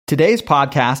Today's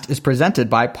podcast is presented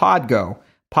by Podgo.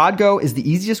 Podgo is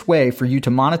the easiest way for you to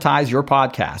monetize your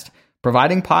podcast,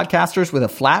 providing podcasters with a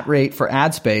flat rate for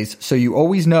ad space so you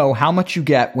always know how much you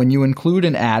get when you include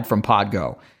an ad from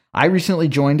Podgo. I recently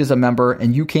joined as a member,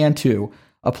 and you can too.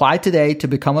 Apply today to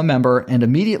become a member and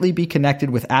immediately be connected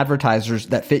with advertisers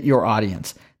that fit your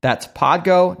audience. That's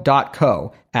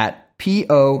podgo.co at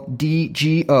podgo.co.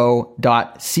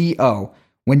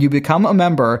 When you become a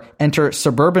member, enter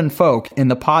Suburban Folk in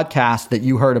the podcast that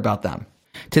you heard about them.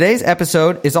 Today's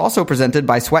episode is also presented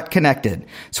by Sweat Connected.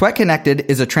 Sweat Connected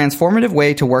is a transformative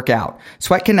way to work out.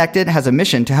 Sweat Connected has a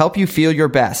mission to help you feel your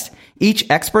best. Each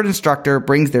expert instructor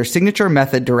brings their signature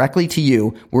method directly to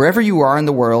you wherever you are in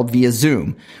the world via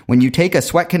Zoom. When you take a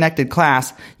Sweat Connected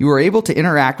class, you are able to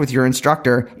interact with your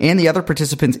instructor and the other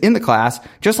participants in the class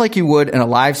just like you would in a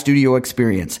live studio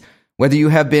experience. Whether you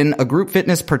have been a group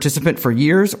fitness participant for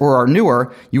years or are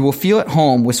newer, you will feel at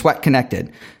home with Sweat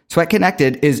Connected. Sweat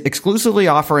Connected is exclusively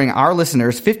offering our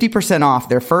listeners 50% off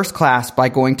their first class by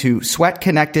going to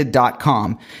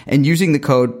sweatconnected.com and using the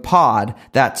code POD,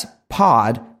 that's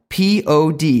POD,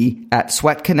 P-O-D, at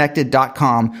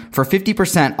sweatconnected.com for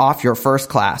 50% off your first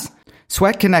class.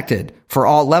 Sweat Connected, for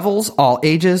all levels, all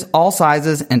ages, all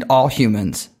sizes, and all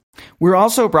humans. We're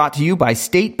also brought to you by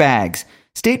State Bags.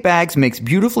 State Bags makes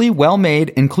beautifully well-made,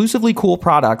 inclusively cool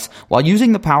products while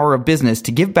using the power of business to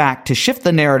give back to shift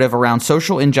the narrative around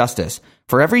social injustice.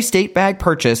 For every State bag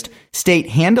purchased, State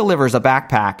hand-delivers a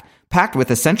backpack packed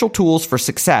with essential tools for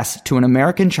success to an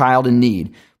American child in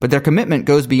need. But their commitment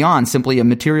goes beyond simply a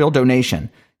material donation.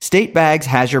 State Bags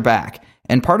has your back,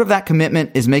 and part of that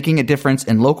commitment is making a difference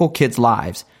in local kids'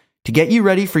 lives. To get you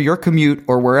ready for your commute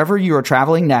or wherever you are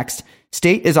traveling next,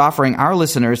 State is offering our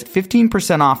listeners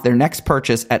 15% off their next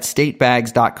purchase at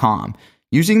statebags.com.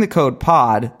 Using the code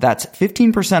POD, that's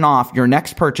 15% off your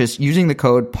next purchase using the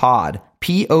code POD,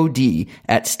 P-O-D,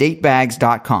 at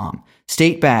statebags.com.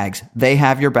 State Bags, they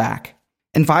have your back.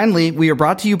 And finally, we are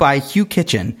brought to you by Hu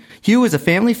Kitchen. Hu is a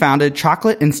family-founded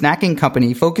chocolate and snacking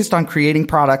company focused on creating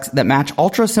products that match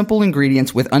ultra-simple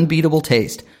ingredients with unbeatable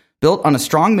taste. Built on a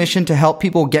strong mission to help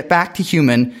people get back to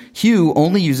human, Hu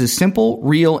only uses simple,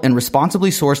 real, and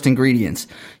responsibly sourced ingredients.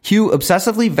 Hu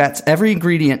obsessively vets every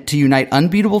ingredient to unite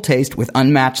unbeatable taste with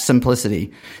unmatched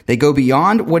simplicity. They go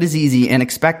beyond what is easy and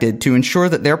expected to ensure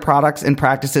that their products and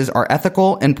practices are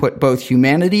ethical and put both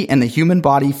humanity and the human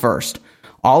body first.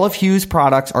 All of Hu's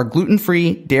products are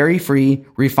gluten-free, dairy-free,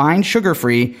 refined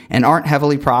sugar-free, and aren't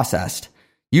heavily processed.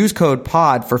 Use code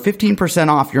POD for 15%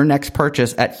 off your next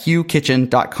purchase at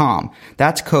HuKitchen.com.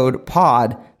 That's code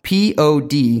POD,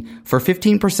 P-O-D, for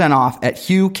 15% off at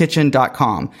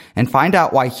HuKitchen.com. And find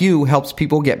out why Hu helps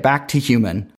people get back to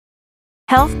human.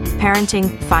 Health,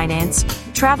 parenting, finance,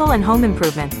 travel, and home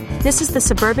improvement. This is the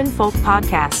Suburban Folk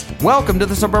Podcast. Welcome to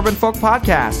the Suburban Folk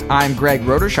Podcast. I'm Greg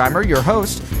Rodersheimer, your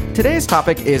host. Today's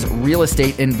topic is real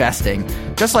estate investing.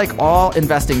 Just like all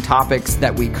investing topics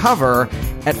that we cover,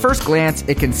 at first glance,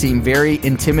 it can seem very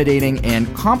intimidating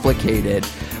and complicated.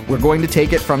 We're going to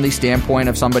take it from the standpoint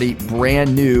of somebody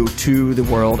brand new to the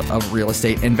world of real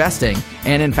estate investing.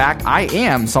 And in fact, I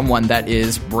am someone that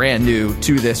is brand new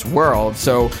to this world.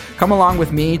 So come along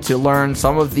with me to learn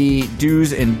some of the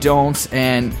do's and don'ts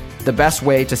and the best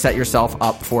way to set yourself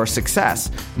up for success.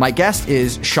 My guest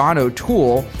is Sean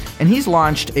O'Toole, and he's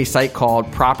launched a site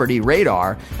called Property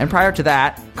Radar. And prior to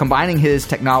that, combining his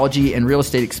technology and real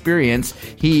estate experience,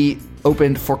 he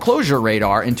opened Foreclosure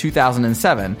Radar in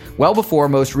 2007, well before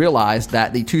most realized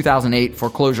that the 2008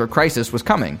 foreclosure crisis was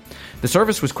coming. The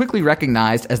service was quickly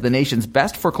recognized as the nation's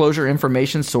best foreclosure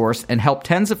information source and helped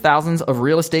tens of thousands of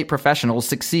real estate professionals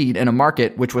succeed in a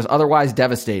market which was otherwise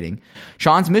devastating.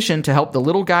 Sean's mission to help the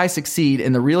little guy succeed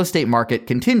in the real estate market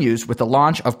continues with the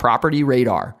launch of Property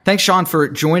Radar. Thanks, Sean, for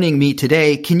joining me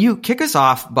today. Can you kick us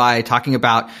off by talking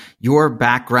about your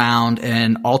background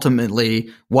and ultimately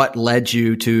what led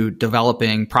you to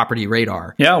developing Property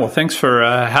Radar? Yeah, well, thanks for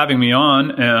having me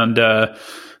on. And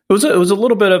it was a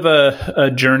little bit of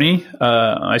a journey.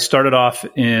 I started off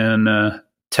in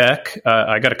tech.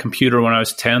 I got a computer when I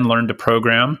was 10, learned to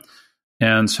program,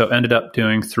 and so ended up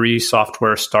doing 3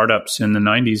 software startups in the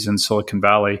 90s in Silicon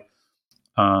Valley,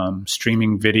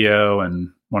 streaming video,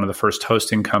 and one of the first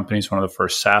hosting companies, one of the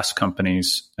first SaaS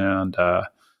companies, and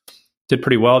did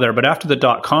pretty well there. But after the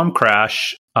dot-com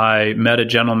crash, I met a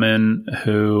gentleman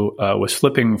who was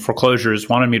flipping foreclosures,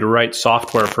 wanted me to write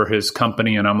software for his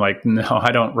company. And I'm like, no,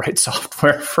 I don't write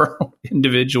software for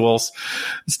individuals.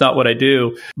 It's not what I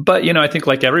do. But, I think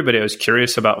like everybody, I was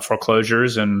curious about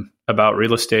foreclosures and about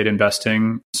real estate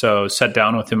investing. So sat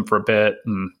down with him for a bit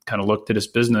and kind of looked at his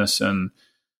business and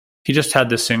he just had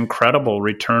this incredible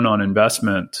return on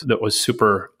investment that was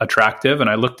super attractive. And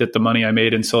I looked at the money I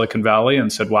made in Silicon Valley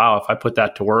and said, wow, if I put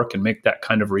that to work and make that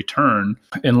kind of return,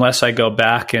 unless I go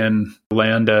back and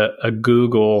land a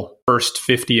Google first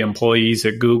 50 employees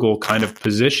at Google kind of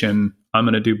position, I'm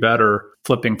going to do better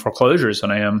flipping foreclosures than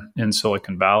I am in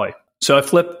Silicon Valley. So I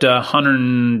flipped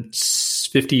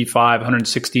 155,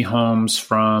 160 homes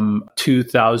from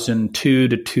 2002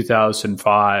 to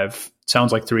 2005.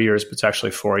 Sounds like 3 years, but it's actually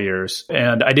 4 years.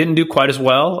 And I didn't do quite as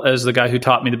well as the guy who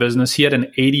taught me the business. He had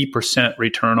an 80%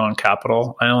 return on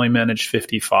capital. I only managed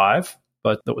 55,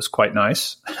 but that was quite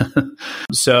nice.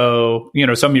 So,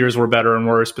 some years were better and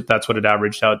worse, but that's what it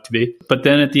averaged out to be. But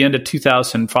then at the end of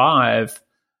 2005,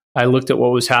 I looked at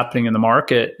what was happening in the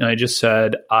market and I just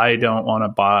said, I don't want to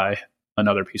buy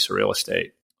another piece of real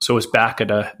estate. So it was back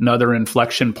at another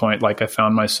inflection point, like I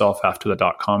found myself after the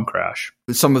dot-com crash.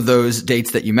 Some of those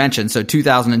dates that you mentioned, so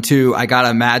 2002, I got to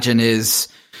imagine is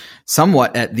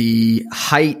somewhat at the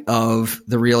height of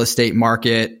the real estate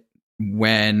market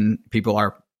when people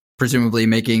are presumably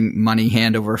making money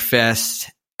hand over fist.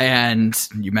 And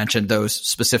you mentioned those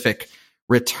specific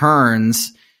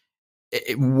returns.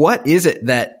 What is it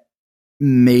that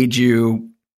made you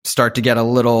start to get a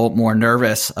little more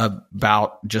nervous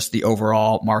about just the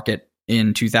overall market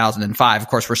in 2005? Of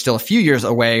course, we're still a few years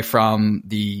away from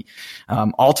the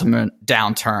ultimate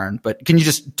downturn, but can you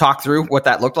just talk through what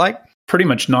that looked like? Pretty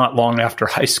much not long after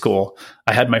high school,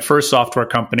 I had my first software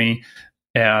company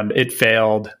and it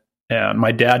failed. And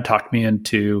my dad talked me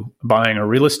into buying a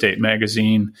real estate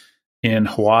magazine in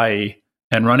Hawaii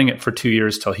and running it for 2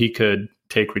 years till he could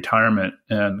take retirement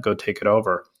and go take it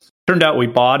over. Turned out we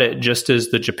bought it just as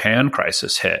the Japan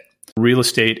crisis hit. Real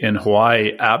estate in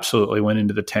Hawaii absolutely went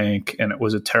into the tank, and it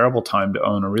was a terrible time to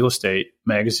own a real estate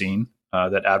magazine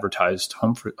that advertised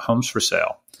homes for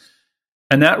sale.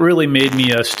 And that really made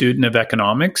me a student of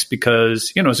economics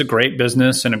because, it was a great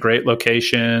business and a great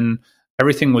location.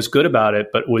 Everything was good about it,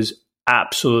 but it was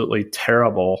absolutely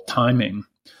terrible timing.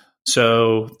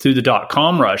 So through the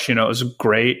dot-com rush, it was a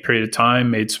great period of time,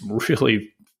 made some really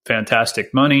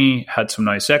fantastic money, had some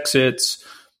nice exits.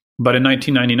 But in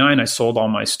 1999, I sold all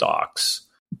my stocks.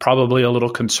 Probably a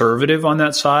little conservative on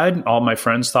that side. All my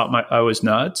friends thought I was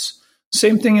nuts.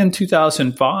 Same thing in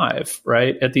 2005,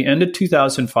 right? At the end of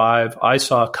 2005, I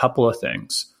saw a couple of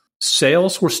things.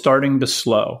 Sales were starting to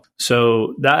slow.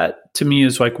 So that to me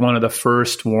is like one of the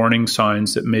first warning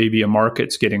signs that maybe a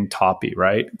market's getting toppy,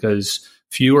 right? Because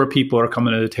fewer people are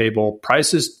coming to the table.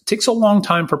 Prices, it takes a long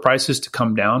time for prices to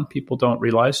come down. People don't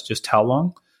realize just how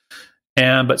long.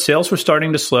 But sales were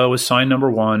starting to slow was sign number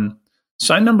one.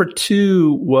 Sign number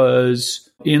two was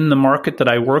in the market that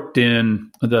I worked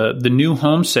in, the new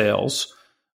home sales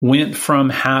went from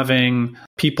having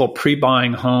people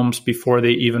pre-buying homes before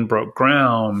they even broke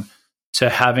ground to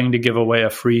having to give away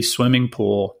a free swimming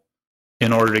pool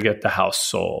in order to get the house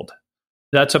sold.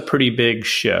 That's a pretty big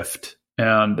shift.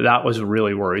 And that was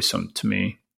really worrisome to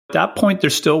me. At that point, there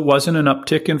still wasn't an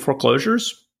uptick in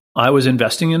foreclosures. I was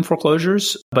investing in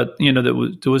foreclosures, but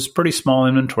there was pretty small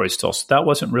inventory still. So that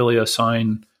wasn't really a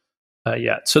sign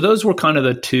yet. So those were kind of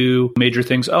the two major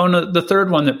things. Oh, no, the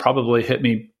third one that probably hit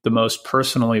me the most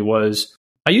personally was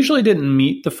I usually didn't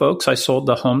meet the folks I sold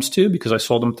the homes to because I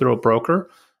sold them through a broker,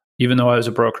 even though I was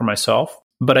a broker myself.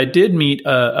 But I did meet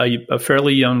a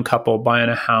fairly young couple buying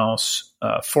a house,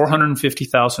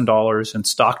 $450,000 in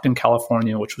Stockton,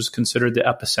 California, which was considered the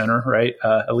epicenter, right?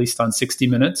 At least on 60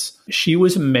 Minutes. She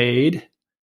was a maid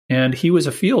and he was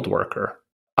a field worker.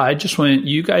 I just went,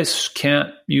 you guys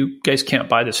can't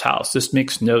buy this house. This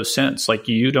makes no sense. Like,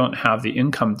 you don't have the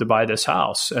income to buy this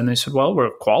house. And they said, well,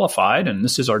 we're qualified and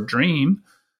this is our dream.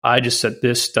 I just said,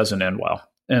 this doesn't end well.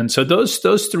 And so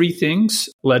those three things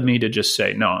led me to just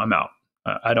say, no, I'm out.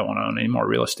 I don't want to own any more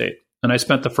real estate. And I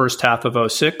spent the first half of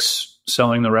 2006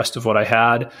 selling the rest of what I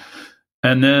had,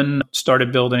 and then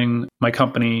started building my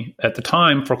company at the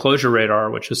time, Foreclosure Radar,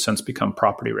 which has since become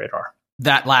Property Radar.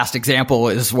 That last example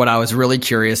is what I was really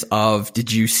curious of.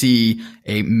 Did you see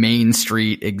a Main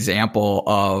Street example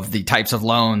of the types of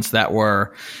loans that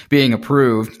were being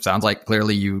approved? Sounds like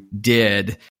clearly you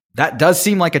did. That does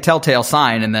seem like a telltale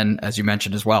sign. And then, as you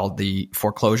mentioned as well, the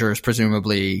foreclosure is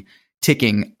presumably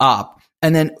ticking up.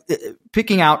 And then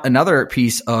picking out another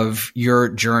piece of your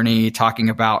journey, talking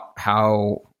about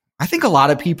how I think a lot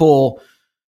of people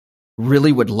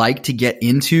really would like to get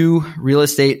into real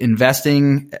estate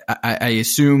investing. I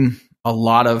assume a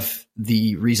lot of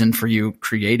the reason for you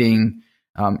creating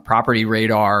Property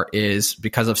Radar is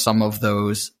because of some of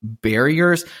those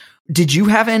barriers. Did you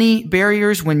have any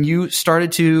barriers when you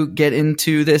started to get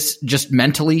into this, just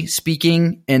mentally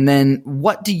speaking? And then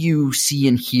what do you see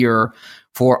and hear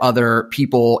for other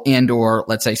people and or,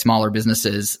 let's say, smaller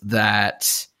businesses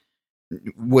that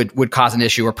would cause an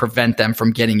issue or prevent them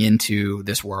from getting into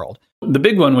this world? The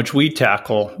big one, which we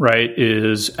tackle, right,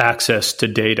 is access to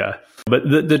data. But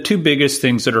the two biggest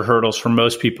things that are hurdles for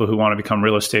most people who want to become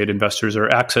real estate investors are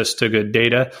access to good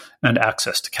data and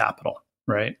access to capital,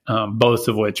 right? Both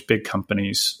of which big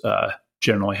companies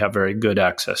generally have very good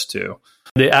access to.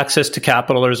 The access to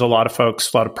capital, there's a lot of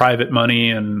folks, a lot of private money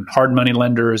and hard money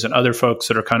lenders and other folks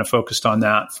that are kind of focused on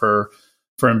that for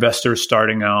investors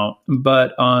starting out.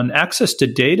 But on access to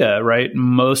data, right,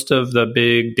 most of the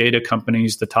big data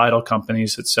companies, the title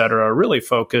companies, et cetera, are really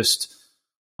focused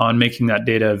on making that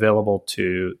data available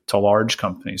to large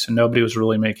companies. And nobody was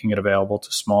really making it available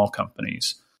to small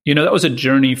companies. You know, that was a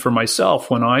journey for myself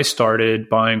when I started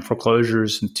buying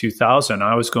foreclosures in 2000.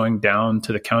 I was going down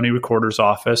to the county recorder's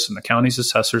office and the county's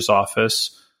assessor's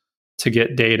office to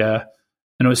get data.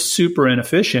 And it was super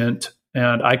inefficient.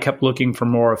 And I kept looking for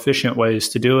more efficient ways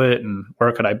to do it and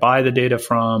where could I buy the data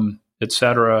from, et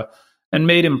cetera, and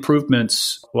made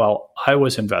improvements while I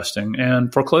was investing.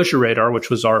 And Foreclosure Radar, which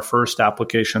was our first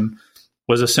application,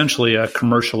 was essentially a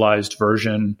commercialized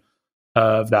version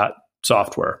of that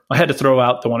software. I had to throw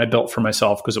out the one I built for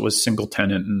myself because it was single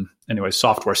tenant and anyway,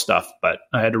 software stuff, but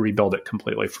I had to rebuild it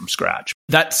completely from scratch.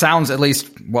 That sounds, at least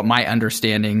what my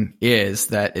understanding is,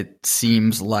 that it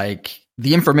seems like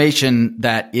the information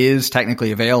that is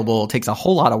technically available takes a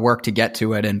whole lot of work to get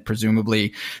to it. And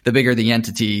presumably the bigger the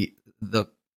entity, the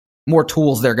more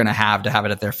tools they're going to have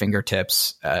it at their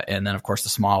fingertips. And then of course, the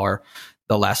smaller,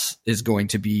 the less is going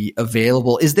to be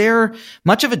available. Is there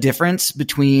much of a difference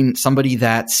between somebody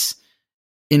that's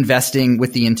investing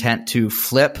with the intent to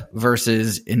flip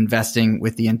versus investing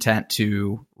with the intent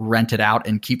to rent it out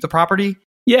and keep the property?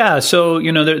 Yeah. So,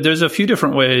 you know, there's a few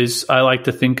different ways I like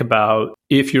to think about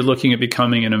if you're looking at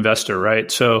becoming an investor,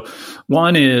 right? So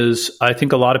one is, I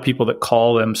think a lot of people that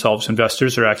call themselves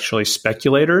investors are actually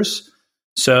speculators.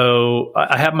 So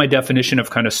I have my definition of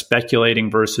kind of speculating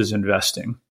versus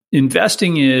investing.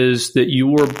 Investing is that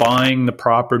you are buying the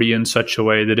property in such a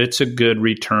way that it's a good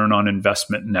return on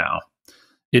investment now.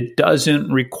 It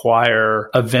doesn't require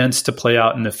events to play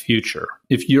out in the future.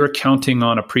 If you're counting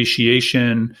on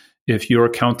appreciation, if you're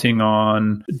counting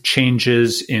on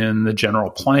changes in the general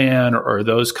plan or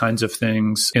those kinds of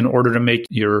things in order to make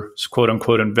your quote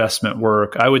unquote investment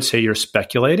work, I would say you're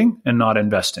speculating and not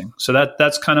investing. So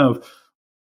that's kind of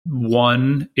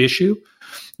one issue.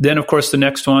 Then, of course, the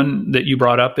next one that you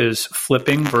brought up is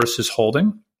flipping versus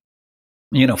holding.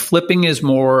 You know, flipping is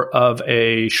more of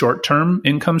a short-term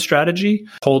income strategy.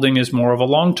 Holding is more of a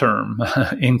long-term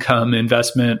income,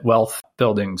 investment, wealth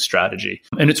building strategy.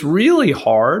 And it's really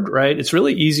hard, right? It's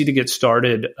really easy to get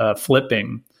started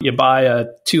flipping. You buy a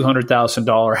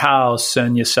 $200,000 house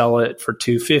and you sell it for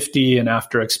 $250,000, and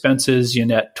after expenses, you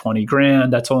net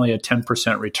 $20,000. That's only a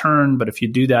 10% return. But if you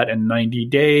do that in 90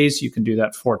 days, you can do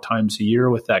that 4 times a year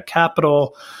with that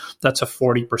capital. That's a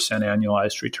 40%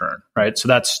 annualized return, right? So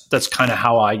that's kind of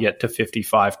how I get to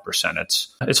 55%.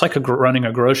 It's like running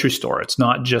a grocery store. It's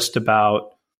not just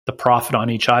about the profit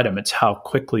on each item. It's how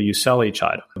quickly you sell each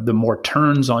item. The more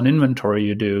turns on inventory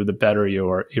you do, the better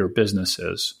your business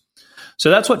is. So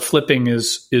that's what flipping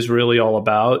is really all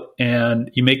about.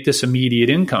 And you make this immediate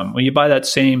income. When you buy that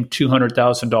same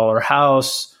 $200,000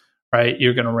 house, right,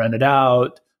 you're going to rent it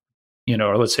out. You know,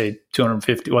 or let's say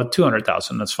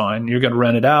 $200,000, that's fine. You're going to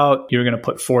rent it out. You're going to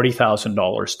put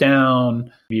 $40,000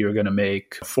 down. You're going to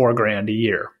make $4,000 a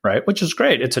year, right? Which is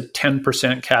great. It's a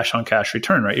 10% cash on cash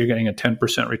return, right? You're getting a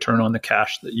 10% return on the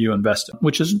cash that you invested,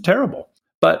 which isn't terrible.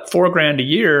 But $4,000 a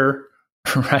year,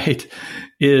 right,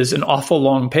 is an awful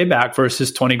long payback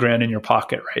versus $20,000 in your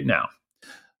pocket right now.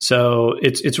 So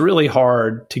it's really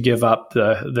hard to give up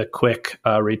the quick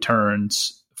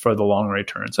returns for the long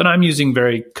returns. And I'm using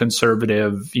very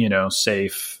conservative,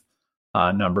 safe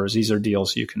numbers. These are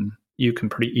deals you can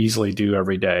pretty easily do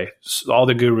every day. So all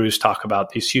the gurus talk about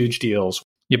these huge deals.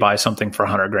 You buy something for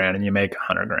 $100,000 and you make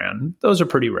 $100,000. Those are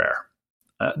pretty rare.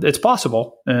 It's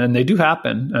possible, and they do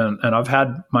happen. And I've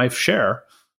had my share,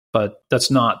 but that's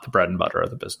not the bread and butter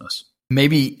of the business.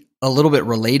 Maybe a little bit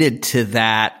related to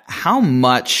that, how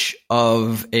much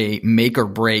of a make or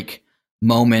break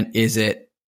moment is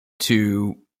it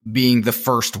to being the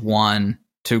first one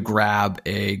to grab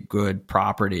a good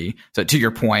property? So to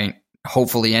your point,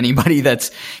 hopefully anybody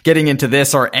that's getting into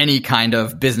this or any kind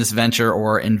of business venture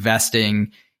or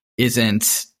investing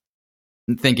isn't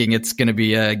thinking it's going to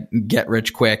be a get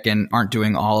rich quick and aren't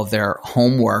doing all of their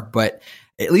homework. But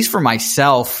at least for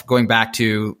myself, going back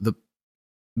to the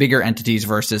bigger entities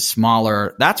versus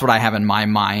smaller, that's what I have in my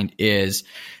mind is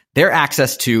their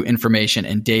access to information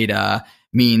and data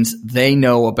means they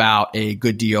know about a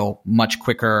good deal much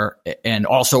quicker, and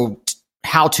also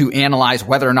how to analyze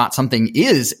whether or not something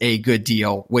is a good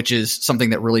deal, which is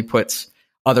something that really puts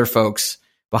other folks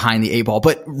behind the eight ball.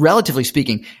 But relatively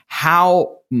speaking,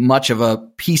 how much of a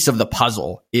piece of the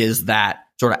puzzle is that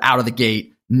sort of out of the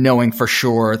gate, knowing for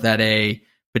sure that a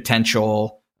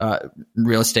potential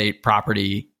real estate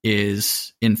property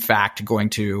is in fact going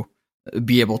to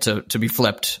be able to be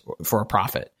flipped for a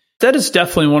profit? That is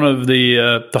definitely one of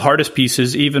the hardest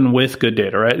pieces, even with good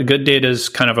data, right? Good data is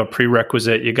kind of a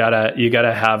prerequisite. You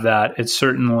gotta have that. It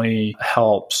certainly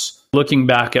helps. Looking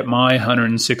back at my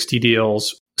 160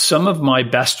 deals, some of my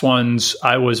best ones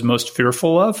I was most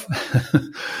fearful of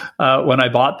when I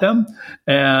bought them.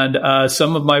 And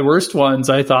some of my worst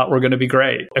ones I thought were going to be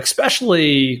great.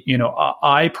 Especially,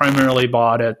 I primarily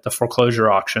bought at the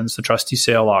foreclosure auctions, the trustee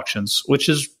sale auctions, which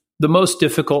is the most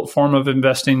difficult form of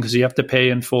investing because you have to pay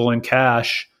in full in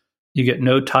cash. You get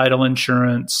no title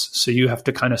insurance. So you have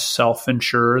to kind of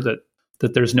self-insure that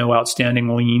there's no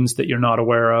outstanding liens that you're not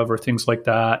aware of or things like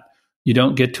that. You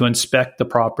don't get to inspect the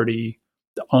property.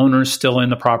 The owner's still in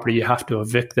the property. You have to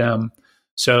evict them.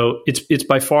 So it's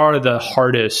by far the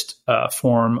hardest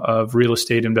form of real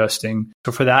estate investing.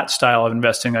 So for that style of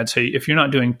investing, I'd say if you're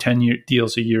not doing 10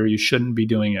 deals a year, you shouldn't be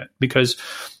doing it because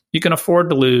you can afford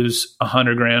to lose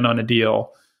 $100,000 on a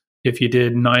deal if you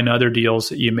did 9 other deals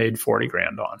that you made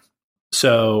 $40,000 on.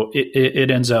 So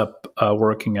it ends up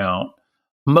working out.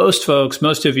 Most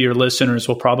of your listeners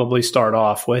will probably start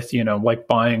off with, like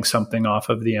buying something off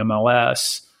of the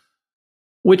MLS,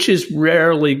 which is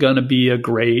rarely going to be a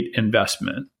great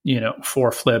investment,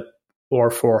 for flip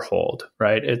or for hold,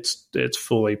 right? It's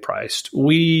fully priced.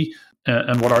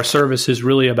 And what our service is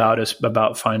really about is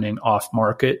about finding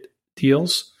off-market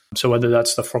deals. So whether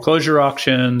that's the foreclosure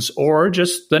auctions or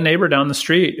just the neighbor down the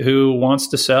street who wants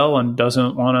to sell and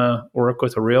doesn't want to work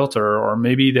with a realtor, or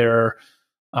maybe they're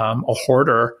a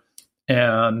hoarder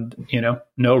and,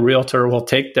 no realtor will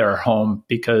take their home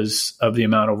because of the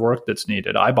amount of work that's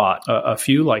needed. I bought a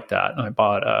few like that. I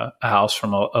bought a house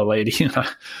from a lady and I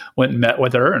went and met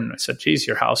with her and I said, geez,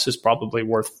 your house is probably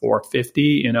worth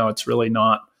 $450,000. It's really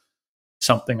not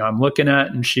something I'm looking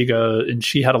at. And she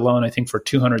had a loan, I think, for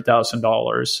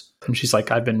 $200,000. And she's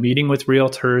like, I've been meeting with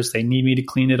realtors. They need me to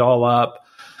clean it all up.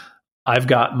 I've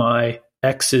got my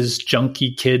ex's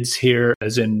junkie kids here,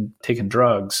 as in taking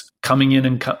drugs, coming in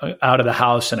and out of the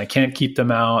house, and I can't keep them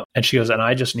out. And she goes, and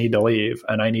I just need to leave.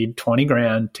 And I need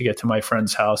 $20,000 to get to my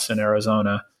friend's house in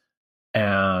Arizona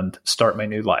and start my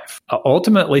new life.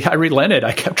 Ultimately, I relented.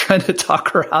 I kept trying to talk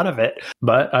her out of it,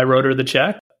 but I wrote her the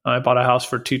check. I bought a house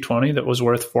for $220,000 that was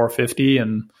worth $450,000,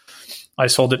 and I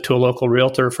sold it to a local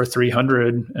realtor for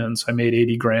 $300,000, and so I made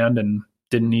 $80,000 and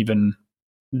didn't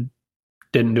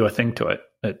do a thing to it.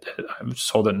 I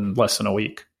sold it in less than a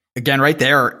week. Again, right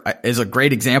there is a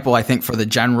great example, I think, for the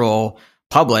general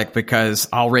public, because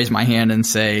I'll raise my hand and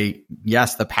say,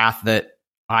 yes, the path that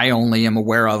I only am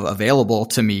aware of available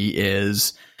to me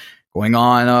is going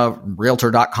on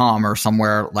realtor.com or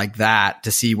somewhere like that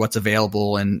to see what's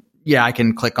available. And yeah, I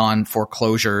can click on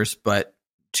foreclosures, but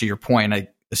to your point, I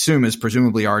assume is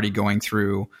presumably already going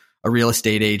through a real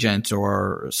estate agent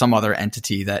or some other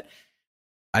entity that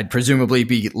I'd presumably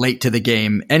be late to the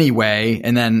game anyway.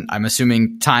 And then I'm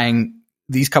assuming tying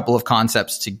these couple of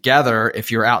concepts together,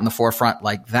 if you're out in the forefront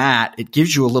like that, it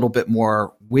gives you a little bit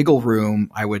more wiggle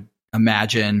room, I would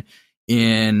imagine,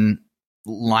 in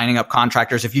lining up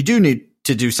contractors if you do need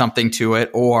to do something to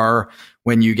it, or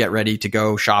when you get ready to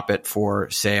go shop it for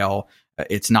sale,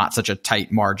 it's not such a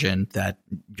tight margin that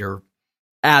you're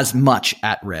as much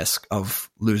at risk of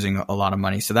losing a lot of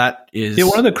money. So that is... Yeah,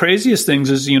 one of the craziest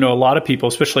things is, a lot of people,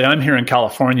 especially I'm here in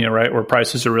California, right, where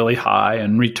prices are really high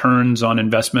and returns on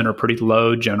investment are pretty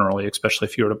low generally, especially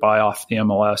if you were to buy off the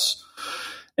MLS.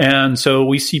 And so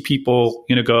we see people,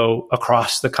 go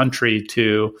across the country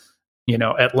to,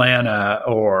 Atlanta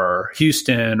or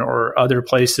Houston or other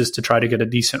places to try to get a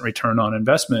decent return on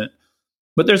investment.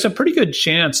 But there's a pretty good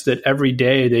chance that every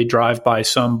day they drive by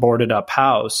some boarded up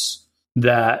house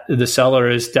that the seller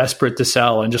is desperate to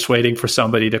sell and just waiting for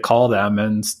somebody to call them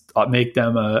and make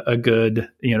them a good,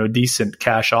 decent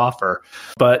cash offer.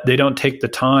 But they don't take the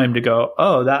time to go,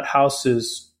 oh, that house the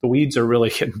weeds are really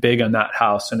getting big on that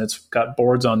house and it's got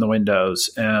boards on the windows.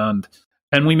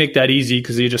 And we make that easy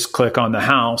because you just click on the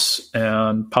house,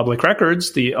 and Public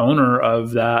Records, the owner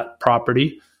of that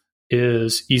property,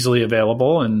 is easily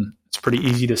available, and it's pretty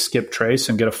easy to skip trace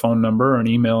and get a phone number or an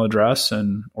email address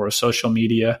or a social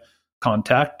media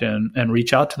contact and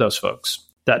reach out to those folks.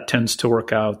 That tends to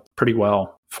work out pretty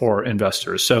well for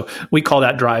investors. So we call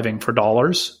that driving for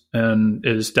dollars, and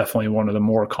is definitely one of the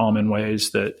more common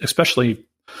ways that especially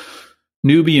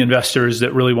newbie investors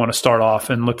that really want to start off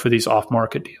and look for these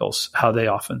off-market deals, how they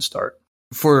often start.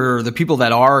 For the people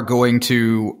that are going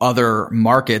to other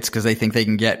markets because they think they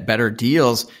can get better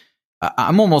deals,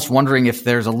 I'm almost wondering if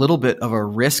there's a little bit of a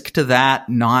risk to that,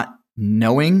 not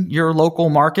knowing your local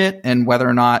market and whether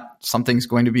or not something's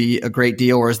going to be a great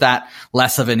deal, or is that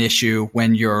less of an issue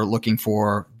when you're looking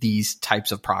for these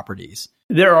types of properties?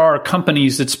 There are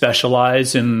companies that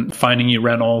specialize in finding you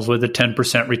rentals with a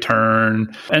 10%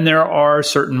 return. And there are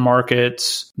certain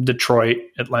markets, Detroit,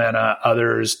 Atlanta,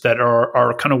 others that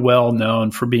are kind of well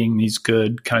known for being these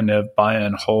good kind of buy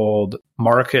and hold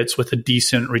markets with a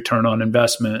decent return on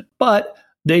investment. But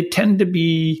they tend to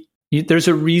be, there's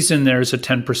a reason there's a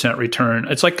 10% return.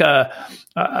 It's like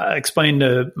I explained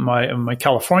to my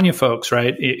California folks,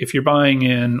 right? If you're buying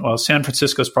in, well, San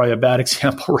Francisco is probably a bad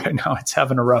example right now. It's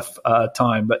having a rough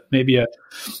time, but maybe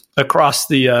across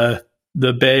the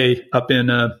bay up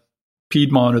in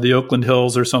Piedmont or the Oakland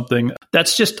Hills or something,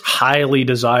 that's just highly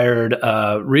desired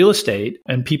real estate,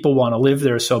 and people want to live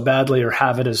there so badly or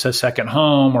have it as a second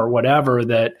home or whatever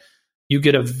that you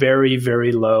get a very,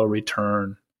 very low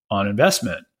return on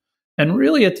investment. And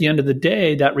really, at the end of the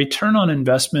day, that return on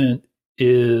investment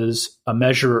is a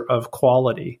measure of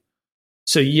quality.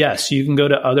 So yes, you can go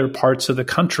to other parts of the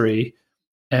country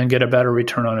and get a better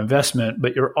return on investment,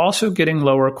 but you're also getting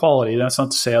lower quality. That's not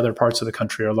to say other parts of the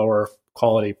country are lower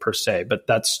quality per se, but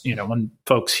that's, when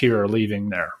folks here are leaving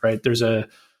there, right? There's a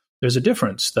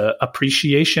difference. The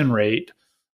appreciation rate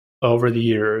over the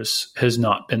years has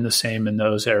not been the same in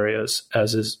those areas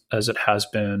as it has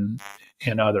been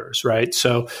in others, right?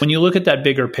 So when you look at that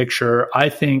bigger picture, I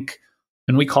think,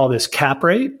 and we call this cap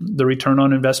rate, the return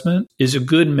on investment, is a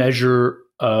good measure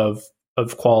of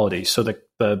quality. So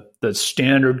the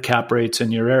standard cap rates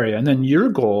in your area, and then your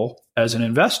goal as an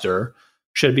investor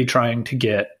should be trying to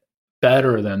get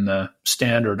better than the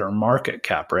standard or market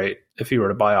cap rate if you were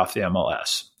to buy off the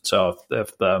MLS. So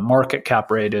if the market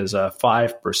cap rate is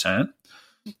 5%,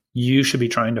 you should be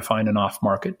trying to find an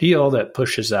off-market deal that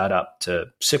pushes that up to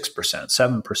 6%,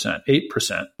 7%,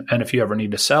 8%. And if you ever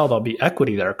need to sell, there'll be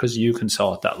equity there because you can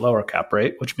sell at that lower cap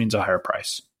rate, which means a higher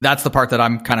price. That's the part that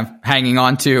I'm kind of hanging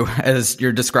on to as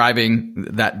you're describing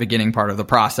that beginning part of the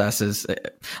process is,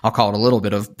 I'll call it a little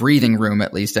bit of breathing room,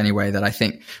 at least anyway, that I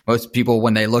think most people,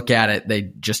 when they look at it,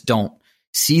 they just don't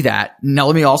see that. Now,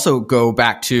 let me also go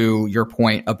back to your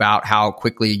point about how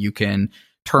quickly you can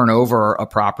turn over a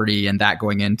property and that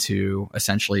going into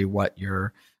essentially what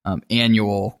your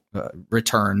annual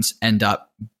returns end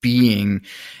up being.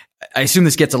 I assume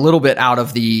this gets a little bit out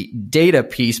of the data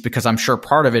piece because I'm sure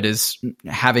part of it is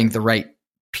having the right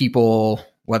people,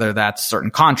 whether that's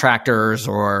certain contractors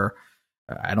or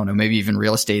I don't know, maybe even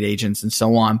real estate agents and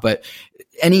so on. But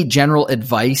any general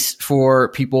advice for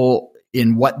people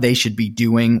in what they should be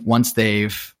doing once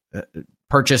they've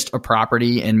purchased a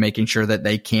property and making sure that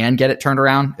they can get it turned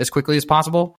around as quickly as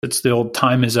possible? It's the old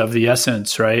time is of the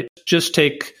essence, right? Just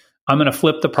I'm going to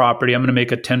flip the property. I'm going to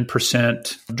make a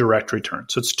 10% direct return.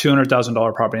 So it's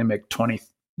 $200,000 property and make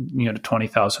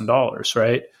 $20,000,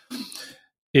 right?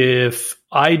 If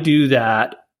I do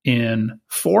that in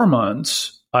 4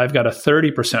 months, I've got a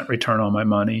 30% return on my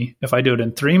money. If I do it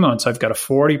in 3 months, I've got a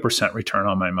 40% return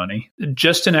on my money.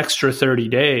 Just an extra 30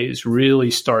 days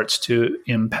really starts to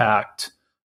impact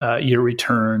your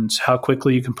returns, how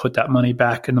quickly you can put that money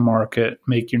back in the market,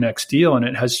 make your next deal, and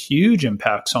it has huge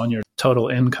impacts on your total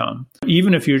income.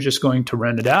 Even if you're just going to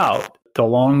rent it out, the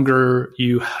longer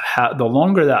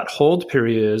that hold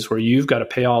period is where you've got to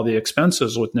pay all the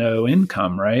expenses with no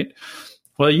income, right?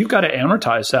 Well, you've got to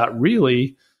amortize that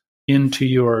really into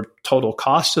your total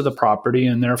cost of the property,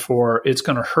 and therefore it's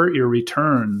going to hurt your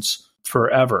returns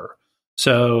forever.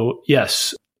 So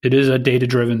yes, it is a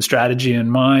data-driven strategy in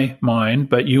my mind,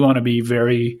 but you want to be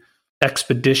very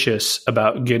expeditious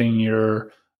about getting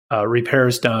your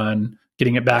repairs done,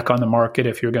 getting it back on the market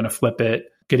if you're going to flip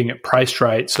it, getting it priced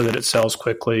right so that it sells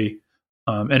quickly.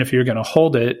 And if you're going to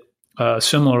hold it,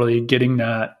 similarly, getting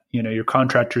that, your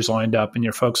contractors lined up and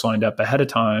your folks lined up ahead of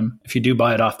time. If you do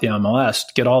buy it off the MLS,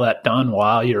 get all that done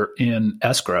while you're in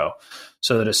escrow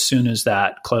so that as soon as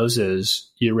that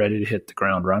closes, you're ready to hit the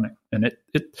ground running. And it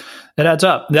adds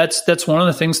up. That's one of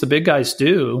the things the big guys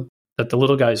do that the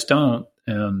little guys don't.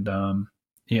 And,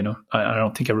 I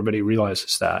don't think everybody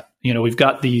realizes that. We've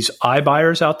got these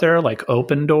iBuyers out there like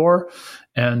Open Door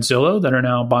and Zillow that are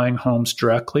now buying homes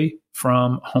directly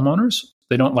from homeowners.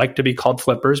 They don't like to be called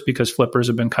flippers because flippers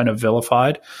have been kind of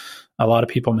vilified. A lot of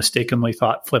people mistakenly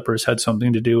thought flippers had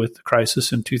something to do with the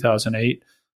crisis in 2008.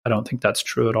 I don't think that's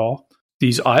true at all.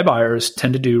 These iBuyers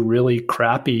tend to do really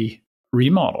crappy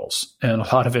remodels. And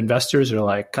a lot of investors are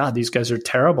like, God, these guys are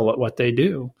terrible at what they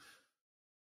do.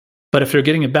 But if they're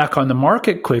getting it back on the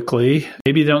market quickly,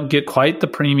 maybe they don't get quite the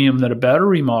premium that a better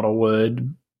remodel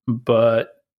would,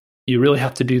 but you really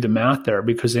have to do the math there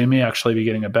because they may actually be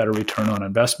getting a better return on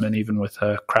investment even with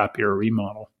a crappier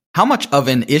remodel. How much of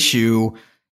an issue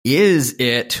is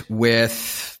it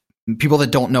with people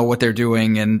that don't know what they're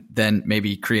doing and then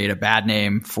maybe create a bad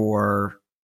name for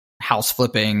house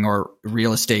flipping or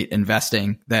real estate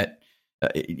investing that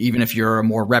even if you're a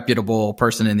more reputable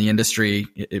person in the industry,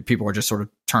 people are just sort of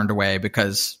turned away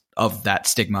because of that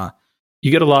stigma?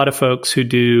 You get a lot of folks who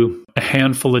do a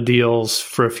handful of deals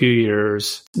for a few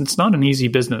years. It's not an easy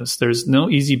business. There's no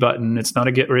easy button. It's not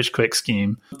a get rich quick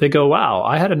scheme. They go, wow,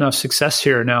 I had enough success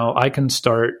here. Now I can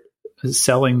start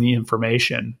selling the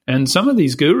information. And some of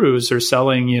these gurus are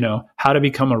selling, how to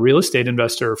become a real estate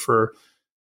investor for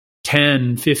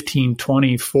 $10, $15,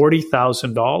 $20,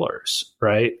 $40,000,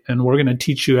 right? And we're going to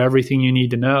teach you everything you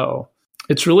need to know.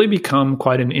 It's really become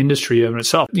quite an industry in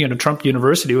itself. Trump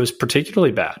University was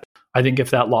particularly bad. I think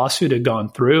if that lawsuit had gone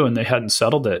through and they hadn't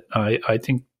settled it, I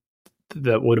think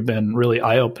that would have been really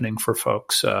eye-opening for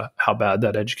folks how bad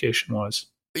that education was.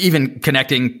 Even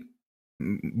connecting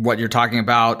what you're talking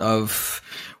about of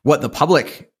what the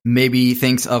public maybe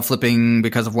thinks of flipping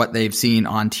because of what they've seen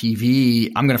on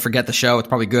TV. I'm going to forget the show. It's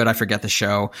probably good I forget the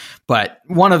show. But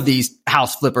one of these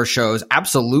house flipper shows,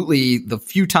 absolutely, the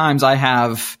few times I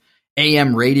have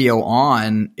AM radio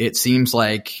on, it seems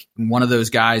like one of those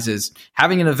guys is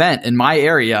having an event in my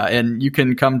area and you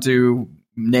can come to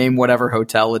name whatever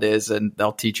hotel it is and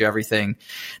they'll teach you everything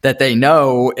that they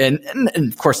know. And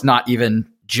of course, not even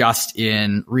just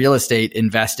in real estate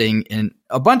investing, in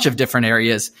a bunch of different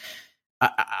areas.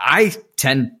 I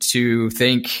tend to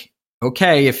think,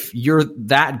 okay, if you're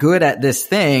that good at this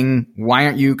thing, why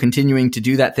aren't you continuing to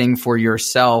do that thing for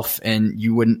yourself? And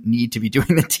you wouldn't need to be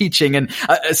doing the teaching. And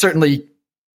certainly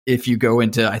if you go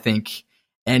into, I think,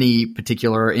 any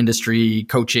particular industry,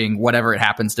 coaching, whatever it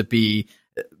happens to be,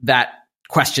 that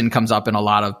question comes up in a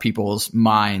lot of people's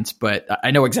minds. But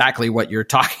I know exactly what you're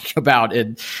talking about.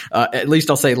 And at least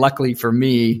I'll say, luckily for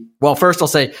me, well, first I'll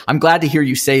say, I'm glad to hear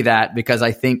you say that because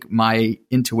I think my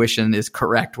intuition is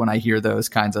correct when I hear those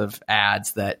kinds of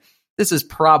ads that this is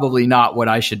probably not what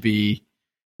I should be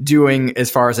doing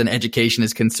as far as an education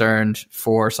is concerned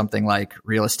for something like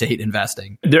real estate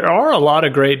investing. There are a lot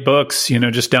of great books,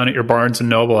 just down at your Barnes and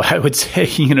Noble. I would say,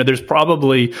 there's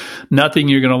probably nothing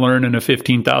you're going to learn in a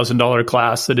 $15,000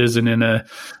 class that isn't in a,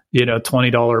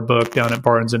 $20 book down at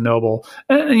Barnes and Noble.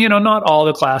 And, not all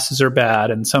the classes are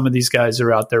bad. And some of these guys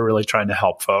are out there really trying to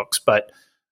help folks, but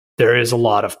there is a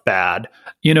lot of bad.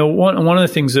 One of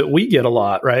the things that we get a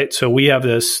lot, right? So we have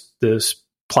this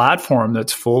platform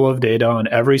that's full of data on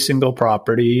every single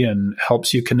property and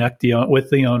helps you connect with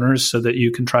the owners so that you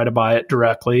can try to buy it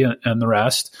directly and the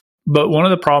rest. But one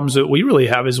of the problems that we really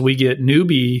have is we get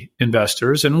newbie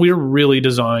investors, and we're really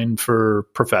designed for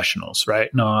professionals, right?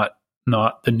 Not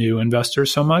the new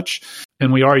investors so much.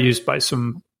 And we are used by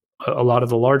a lot of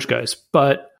the large guys,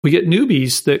 but we get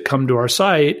newbies that come to our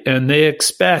site and they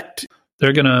expect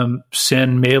they're going to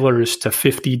send mailers to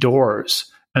 50 doors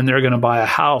and they're going to buy a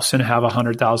house and have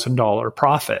 $100,000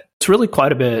 profit. It's really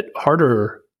quite a bit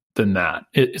harder than that.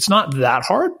 It's not that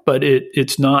hard, but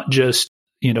it's not just,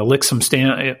 lick some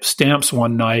stamps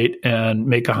one night and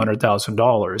make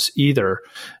 $100,000 either.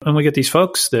 And we get these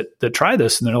folks that try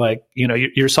this and they're like,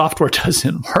 your software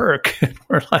doesn't work. And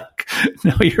we're like,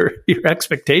 no, your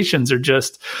expectations are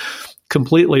just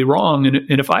completely wrong.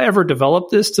 And if I ever develop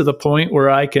this to the point where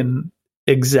I can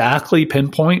exactly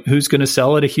pinpoint who's going to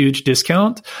sell at a huge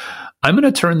discount, I'm going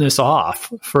to turn this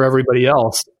off for everybody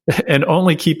else and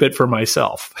only keep it for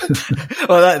myself.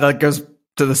 Well, that goes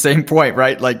to the same point,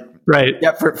 right? Right.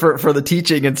 Yeah, for the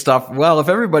teaching and stuff. Well, if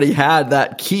everybody had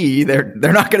that key, they're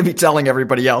not going to be telling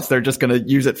everybody else. They're just going to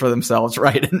use it for themselves,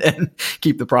 right? And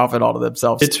keep the profit all to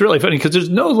themselves. It's really funny because there's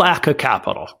no lack of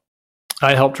capital.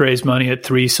 I helped raise money at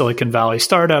 3 Silicon Valley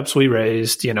startups. We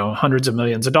raised, hundreds of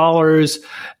millions of dollars.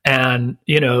 And,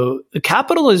 the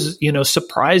capital is,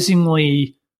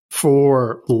 surprisingly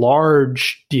for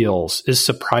large deals is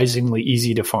surprisingly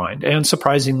easy to find and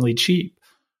surprisingly cheap,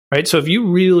 right? So if you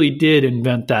really did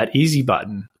invent that easy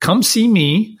button, come see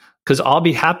me because I'll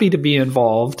be happy to be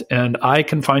involved and I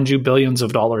can find you billions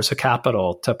of dollars of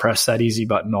capital to press that easy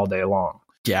button all day long.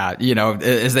 Yeah.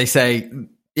 As they say,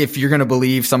 if you're going to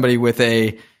believe somebody with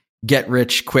a get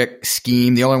rich quick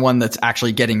scheme. The only one that's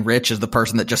actually getting rich is the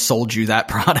person that just sold you that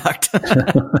product.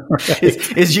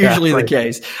 is usually the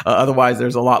case. Otherwise,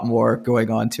 there's a lot more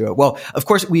going on to it. Well, of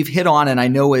course, we've hit on, and I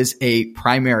know is a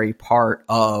primary part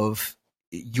of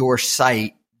your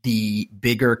site, the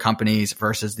bigger companies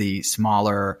versus the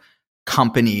smaller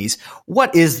companies.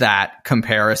 What is that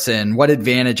comparison? What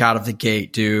advantage out of the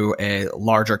gate do a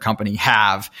larger company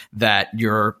have that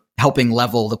you're helping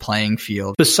level the playing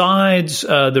field? Besides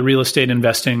the real estate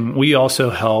investing, we also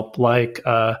help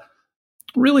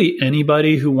really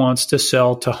anybody who wants to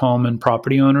sell to home and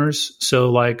property owners.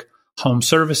 So like home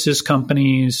services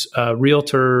companies,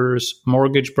 realtors,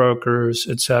 mortgage brokers,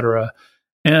 et cetera.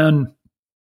 And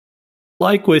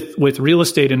like with real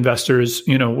estate investors,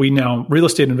 real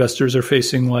estate investors are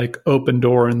facing like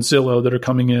Opendoor and Zillow that are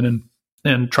coming in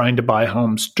and trying to buy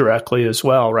homes directly as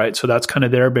well, right? So that's kind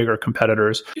of their bigger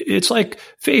competitors. It's like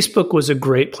Facebook was a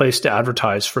great place to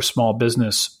advertise for small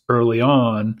business early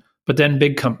on, but then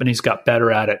big companies got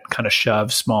better at it, kind of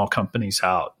shoved small companies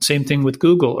out. Same thing with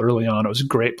Google early on. It was a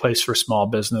great place for small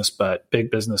business, but big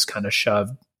business kind of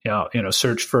shoved out,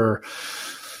 search for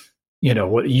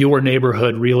what your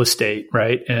neighborhood real estate,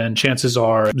 right? And chances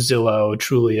are Zillow,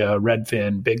 Trulia,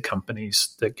 Redfin, big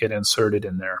companies that get inserted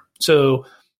in there. So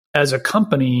as a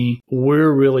company,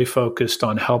 we're really focused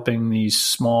on helping these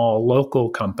small local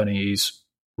companies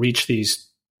reach these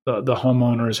the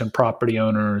homeowners and property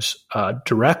owners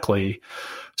directly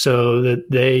so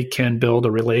that they can build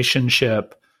a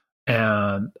relationship,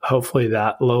 and hopefully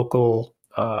that local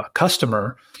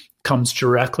customer comes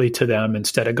directly to them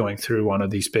instead of going through one of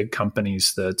these big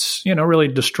companies that's, really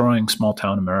destroying small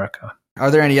town America. Are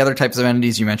there any other types of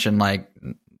entities? You mentioned like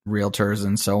realtors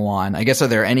and so on. I guess, are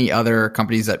there any other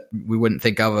companies that we wouldn't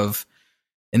think of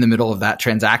in the middle of that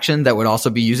transaction that would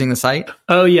also be using the site?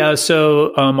 Oh, yeah.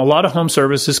 So a lot of home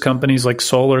services companies like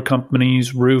solar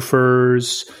companies,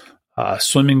 roofers,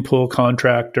 swimming pool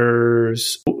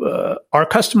contractors, our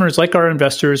customers, like our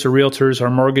investors or realtors,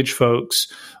 our mortgage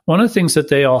folks, one of the things that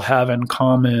they all have in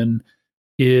common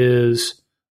is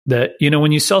that,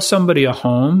 when you sell somebody a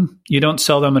home, you don't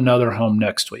sell them another home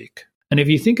next week. And if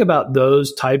you think about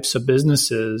those types of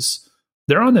businesses,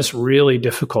 they're on this really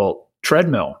difficult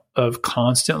treadmill of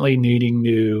constantly needing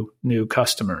new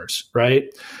customers, right?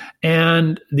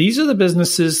 And these are the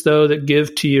businesses, though, that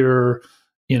give to your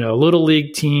little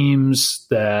league teams,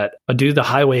 that do the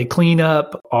highway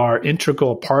cleanup, are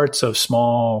integral parts of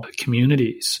small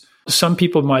communities. Some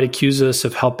people might accuse us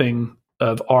of helping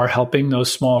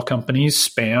those small companies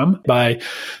spam by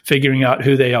figuring out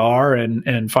who they are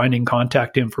and finding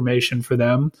contact information for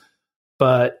them.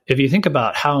 But if you think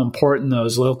about how important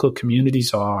those local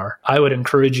communities are, I would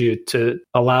encourage you to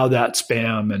allow that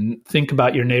spam and think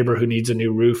about your neighbor who needs a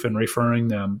new roof and referring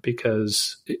them,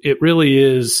 because it really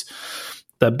is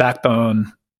the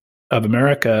backbone of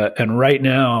America. And right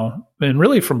now, and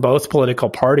really from both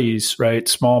political parties, right,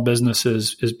 small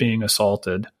businesses is being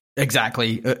assaulted.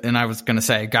 Exactly. And I was going to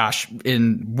say, gosh,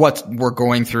 in what we're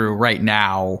going through right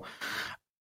now,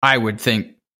 I would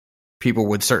think people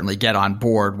would certainly get on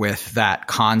board with that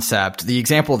concept. The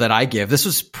example that I give, this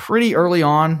was pretty early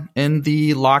on in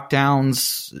the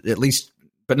lockdowns, at least,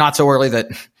 but not so early that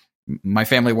my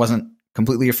family wasn't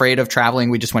completely afraid of traveling.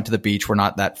 We just went to the beach. We're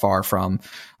not that far from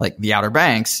like the Outer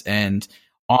Banks. And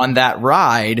on that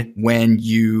ride, when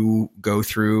you go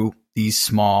through these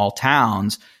small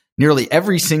towns, nearly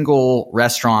every single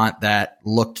restaurant that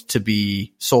looked to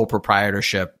be sole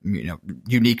proprietorship,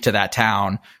 unique to that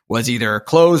town, was either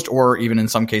closed or even in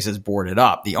some cases boarded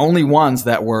up. The only ones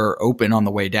that were open on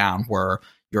the way down were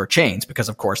your chains, because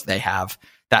of course they have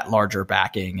that larger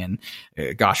backing. And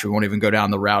gosh, we won't even go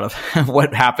down the route of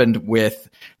what happened with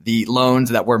the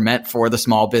loans that were meant for the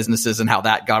small businesses and how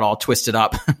that got all twisted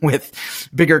up with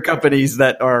bigger companies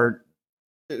that are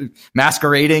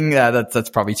masquerading. That's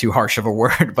probably too harsh of a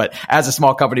word, but as a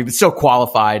small company, but still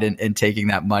qualified in taking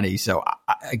that money. So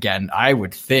again, I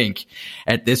would think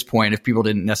at this point, if people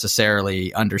didn't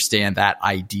necessarily understand that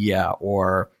idea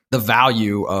or the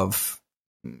value of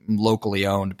locally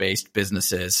owned based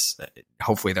businesses,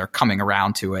 hopefully they're coming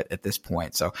around to it at this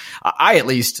point. So I at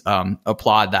least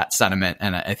applaud that sentiment.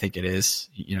 And I think it is,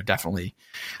 definitely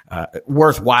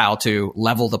worthwhile to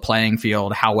level the playing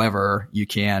field however you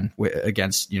can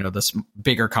against, the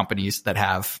bigger companies that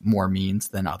have more means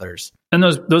than others. And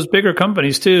those bigger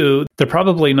companies too, they're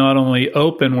probably not only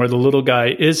open where the little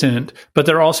guy isn't, but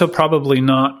they're also probably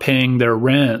not paying their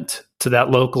rent to that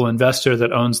local investor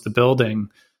that owns the building,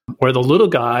 where the little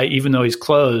guy, even though he's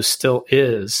closed, still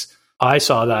is. I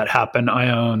saw that happen.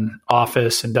 I own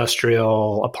office,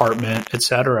 industrial, apartment, et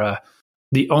cetera.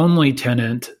 The only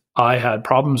tenant I had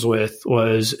problems with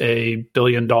was a $1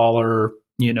 billion,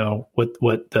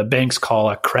 what the banks call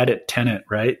a credit tenant,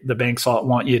 right? The banks all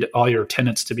want all your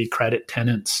tenants to be credit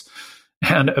tenants.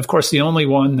 And of course, the only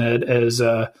one that is,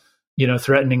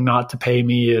 threatening not to pay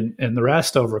me and the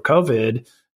rest over COVID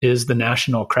is the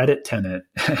national credit tenant.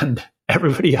 And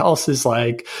everybody else is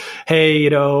like, hey,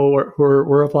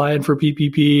 we're applying for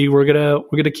PPP. We're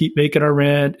gonna keep making our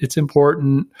rent. It's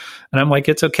important. And I'm like,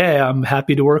 it's okay. I'm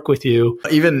happy to work with you.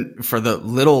 Even for the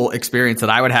little experience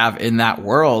that I would have in that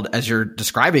world, as you're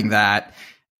describing that,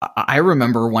 I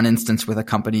remember one instance with a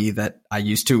company that I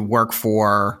used to work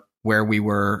for where we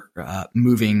were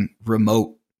moving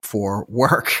remote for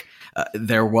work.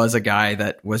 There was a guy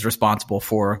that was responsible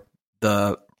for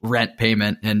the rent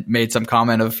payment and made some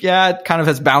comment of, it kind of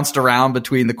has bounced around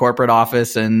between the corporate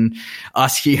office and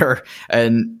us here.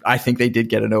 And I think they did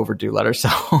get an overdue letter. So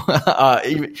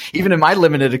even in my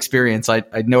limited experience, I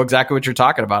know exactly what you're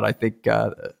talking about. I think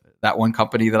that one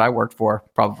company that I worked for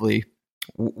probably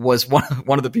was one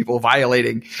of the people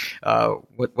violating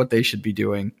what they should be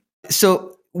doing.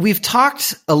 So we've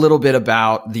talked a little bit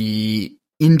about the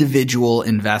individual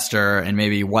investor and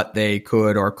maybe what they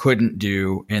could or couldn't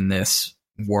do in this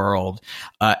world.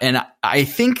 And I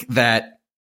think that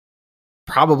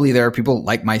probably there are people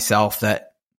like myself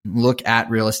that look at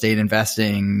real estate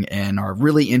investing and are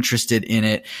really interested in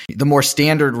it. The more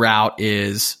standard route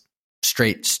is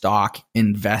straight stock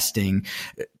investing.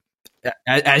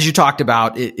 As you talked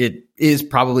about, it is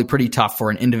probably pretty tough for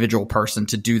an individual person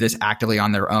to do this actively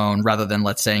on their own rather than,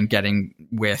 let's say, getting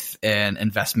with an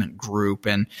investment group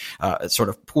and sort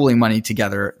of pooling money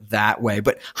together that way.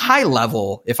 But high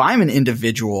level, if I'm an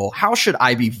individual, how should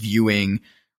I be viewing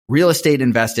real estate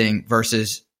investing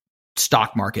versus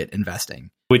stock market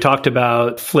investing? We talked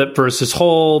about flip versus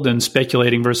hold and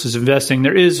speculating versus investing.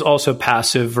 There is also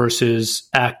passive versus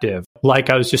active. Like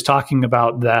I was just talking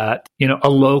about that, a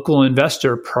local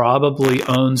investor probably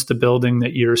owns the building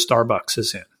that your Starbucks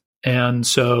is in. And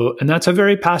that's a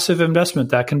very passive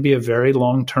investment. That can be a very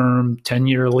long-term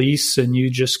 10-year lease, and you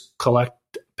just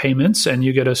collect payments and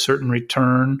you get a certain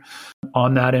return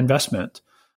on that investment.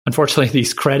 Unfortunately,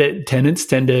 these credit tenants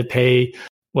tend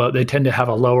to have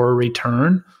a lower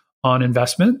return on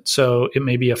investment. So it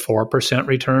may be a 4%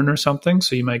 return or something.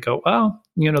 So you might go, well,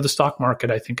 the stock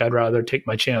market, I think I'd rather take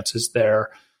my chances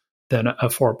there than a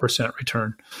 4%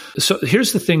 return. So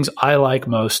here's the things I like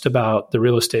most about the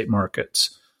real estate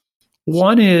markets.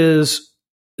 One is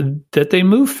that they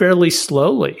move fairly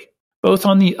slowly, both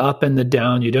on the up and the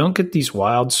down. You don't get these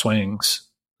wild swings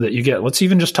that you get. Let's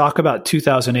even just talk about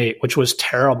 2008, which was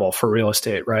terrible for real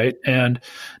estate, right? And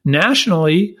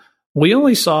nationally, we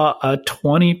only saw a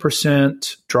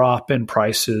 20% drop in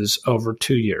prices over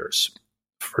 2 years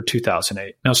for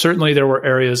 2008. Now, certainly there were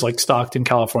areas like Stockton,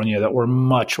 California that were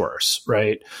much worse,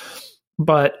 right?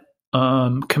 But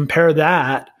compare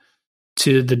that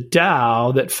to the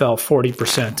Dow that fell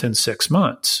 40% in 6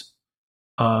 months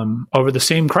over the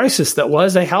same crisis that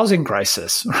was a housing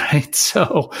crisis, right?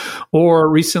 So, or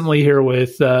recently here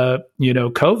with,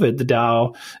 COVID, the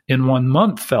Dow in 1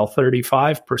 month fell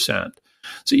 35%.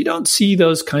 So you don't see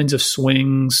those kinds of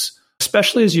swings,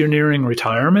 especially as you're nearing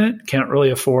retirement. Can't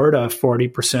really afford a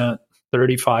 40%,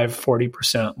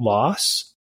 40%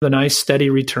 loss. The nice steady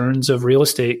returns of real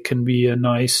estate can be a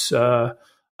nice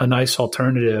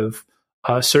alternative.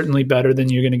 Certainly better than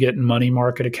you're going to get in money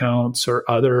market accounts or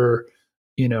other,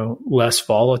 less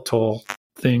volatile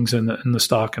things in the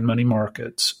stock and money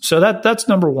markets. So that's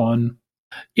number one.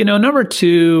 Number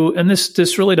two, and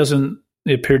this really doesn't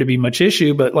appear to be much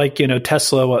issue, but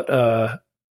Tesla,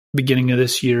 beginning of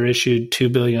this year issued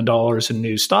 $2 billion in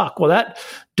new stock. Well, that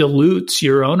dilutes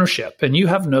your ownership and you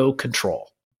have no control.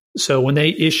 So when they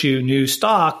issue new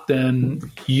stock,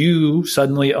 then you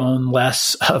suddenly own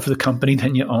less of the company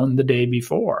than you owned the day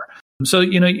before. So,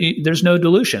 there's no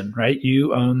dilution, right?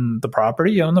 You own the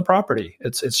property, you own the property.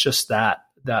 It's just that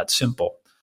simple.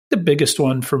 The biggest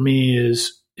one for me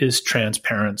is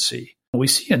transparency. We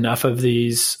see enough of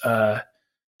these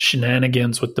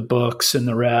shenanigans with the books and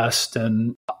the rest.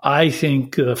 And I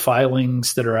think the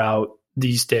filings that are out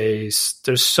these days,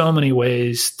 there's so many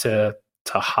ways to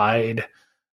hide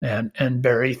and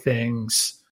bury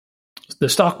things. The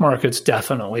stock market's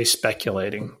definitely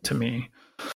speculating to me.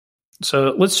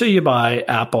 So let's say you buy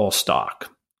Apple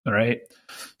stock, all right?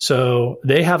 So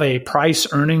they have a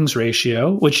price earnings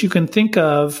ratio, which you can think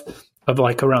of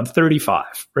like around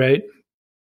 35, right?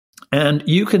 And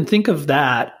you can think of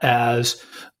that as,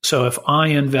 so if I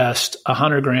invest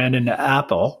 $100,000 into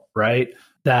Apple, right,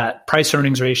 that price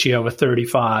earnings ratio of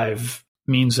 35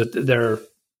 means that there's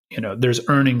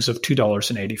earnings of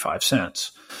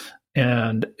 $2.85.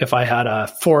 And if I had a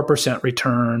 4%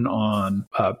 return on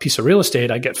a piece of real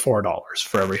estate, I get $4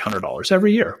 for every $100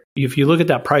 every year. If you look at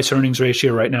that price earnings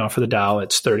ratio right now for the Dow,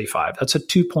 it's 35. That's a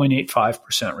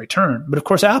 2.85% return. But of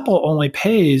course, Apple only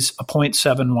pays a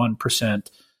 0.71%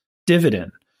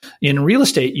 dividend. In real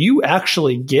estate, you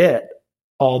actually get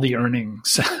all the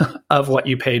earnings of what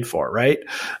you paid for, right?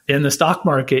 In the stock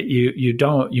market,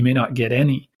 you may not get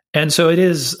any. And so it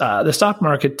is, the stock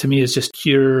market to me is just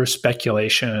pure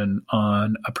speculation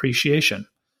on appreciation.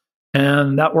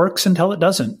 And that works until it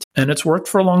doesn't. And it's worked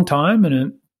for a long time, and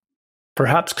it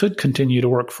perhaps could continue to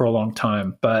work for a long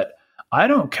time. But I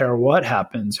don't care what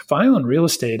happens. If I own real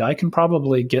estate, I can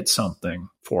probably get something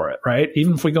for it, right?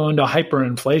 Even if we go into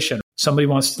hyperinflation, somebody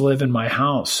wants to live in my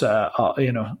house,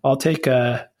 I'll take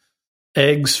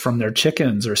eggs from their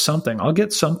chickens or something. I'll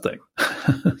get something.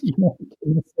 You don't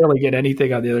necessarily get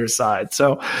anything on the other side.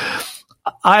 So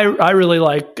I really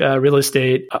like real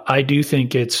estate. I do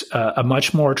think it's a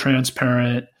much more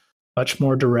transparent, much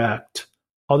more direct,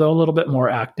 although a little bit more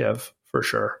active for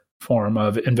sure, form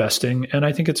of investing. And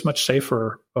I think it's much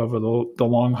safer over the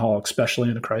long haul, especially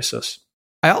in a crisis.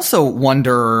 I also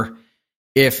wonder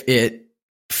if it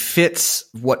fits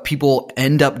what people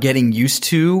end up getting used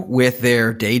to with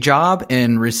their day job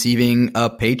and receiving a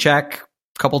paycheck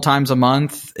a couple times a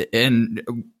month.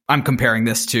 And I'm comparing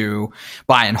this to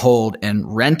buy and hold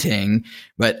and renting,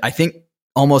 but I think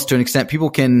almost to an extent, people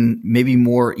can maybe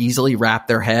more easily wrap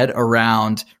their head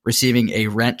around receiving a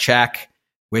rent check,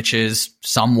 which is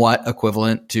somewhat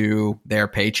equivalent to their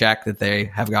paycheck that they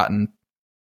have gotten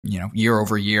year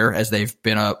over year as they've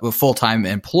been a full-time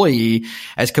employee,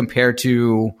 as compared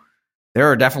to there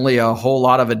are definitely a whole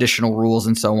lot of additional rules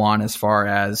and so on as far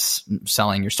as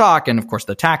selling your stock and, of course,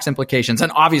 the tax implications.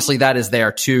 And obviously that is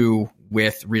there too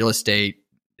with real estate.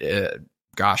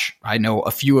 I know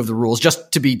a few of the rules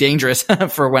just to be dangerous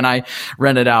for when I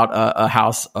rented out a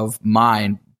house of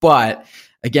mine. But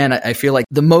again, I feel like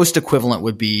the most equivalent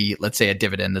would be, let's say, a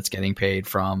dividend that's getting paid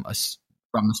from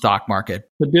the stock market.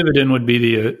 The dividend would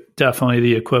be definitely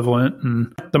the equivalent.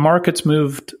 And the market's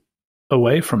moved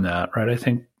away from that, right? I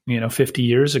think, 50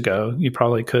 years ago, you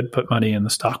probably could put money in the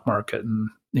stock market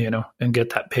and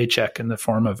get that paycheck in the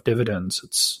form of dividends.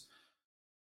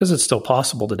 It's still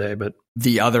possible today, but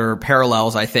the other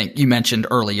parallels, I think you mentioned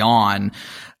early on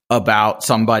about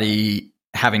somebody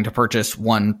having to purchase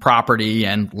one property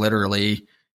and literally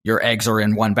your eggs are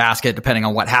in one basket, depending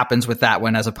on what happens with that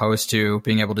one, as opposed to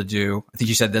being able to do, I think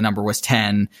you said the number was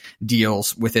 10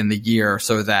 deals within the year,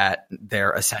 so that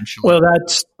they're essentially. Well,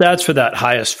 that's for that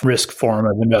highest risk form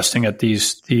of investing at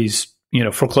these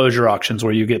foreclosure auctions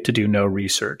where you get to do no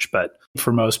research. But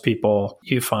for most people,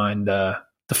 you find the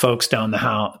folks down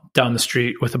the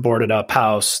street with a boarded up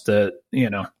house that,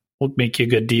 will make you a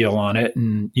good deal on it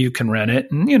and you can rent it.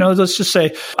 And, let's just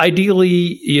say ideally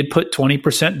you'd put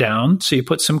 20% down. So you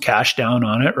put some cash down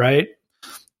on it, right?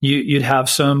 You'd have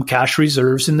some cash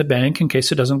reserves in the bank in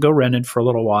case it doesn't go rented for a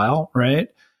little while, right?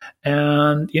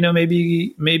 And,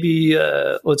 maybe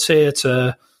let's say it's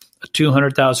a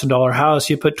 $200,000 house.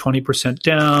 You put 20%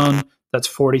 down. That's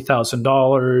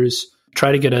 $40,000.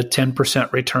 Try to get a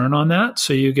 10% return on that.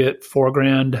 So you get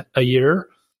 $4,000 a year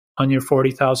on your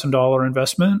 $40,000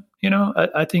 investment.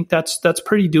 I think that's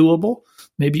pretty doable,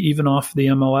 maybe even off the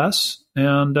MLS.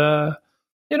 And,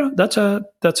 that's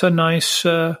a nice,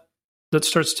 that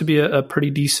starts to be a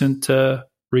pretty decent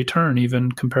return,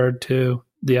 even compared to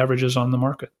the averages on the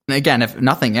market. And again, if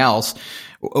nothing else,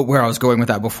 where I was going with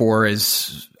that before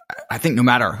is, I think no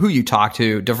matter who you talk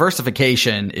to,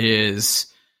 diversification is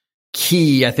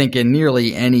key, I think, in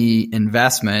nearly any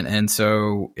investment. And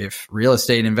so if real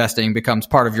estate investing becomes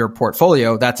part of your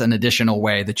portfolio, that's an additional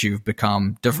way that you've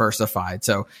become diversified.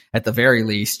 So at the very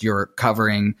least, you're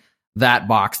covering that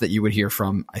box that you would hear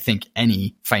from, I think,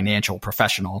 any financial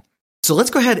professional. So let's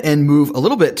go ahead and move a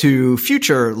little bit to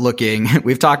future looking.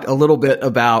 We've talked a little bit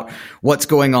about what's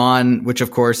going on, which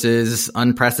of course is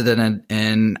unprecedented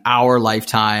in our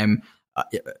lifetime.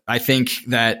 I think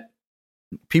that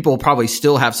people probably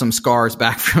still have some scars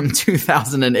back from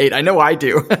 2008. I know I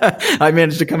do. I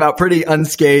managed to come out pretty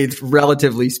unscathed,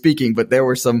 relatively speaking, but there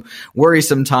were some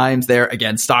worrisome times there,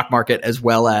 again, stock market as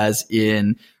well as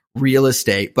in real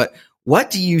estate. But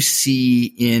what do you see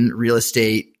in real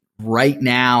estate right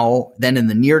now, then in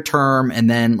the near term, and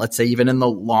then let's say even in the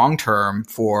long term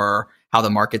for how the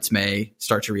markets may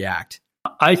start to react?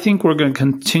 I think we're going to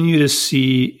continue to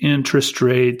see interest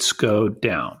rates go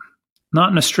down. Not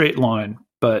in a straight line,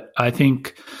 but I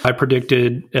think I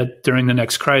predicted during the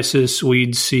next crisis,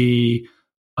 we'd see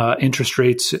interest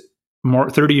rates,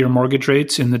 30-year mortgage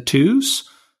rates in the twos,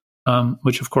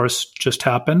 which of course just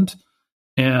happened.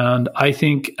 And I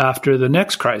think after the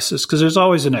next crisis, because there's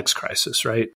always a next crisis,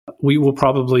 right? We will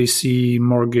probably see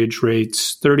mortgage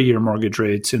rates, 30-year mortgage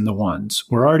rates in the ones.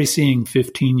 We're already seeing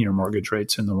 15-year mortgage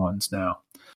rates in the ones now.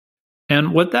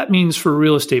 And what that means for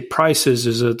real estate prices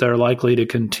is that they're likely to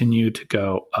continue to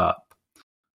go up.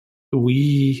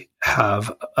 We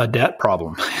have a debt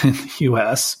problem in the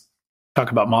U.S.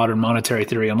 Talk about modern monetary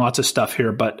theory and lots of stuff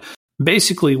here, but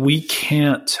basically we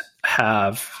can't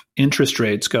have interest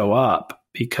rates go up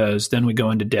because then we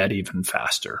go into debt even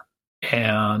faster.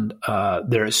 And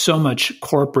there is so much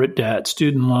corporate debt,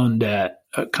 student loan debt,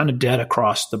 kind of debt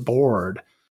across the board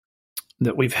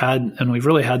that we've had, and we've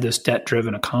really had this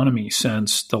debt-driven economy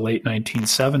since the late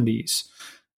 1970s.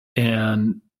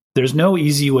 And there's no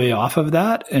easy way off of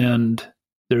that, and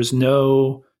there's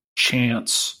no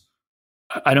chance,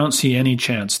 I don't see any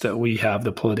chance that we have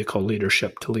the political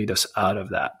leadership to lead us out of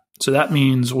that. So that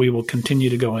means we will continue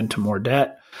to go into more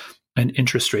debt, and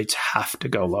interest rates have to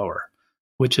go lower,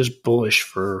 which is bullish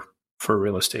for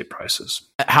real estate prices.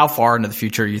 How far into the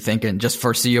future are you thinking? Just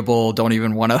foreseeable, don't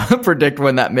even want to predict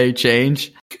when that may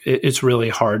change? It's really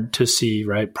hard to see,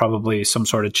 right? Probably some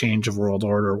sort of change of world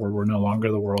order where we're no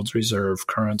longer the world's reserve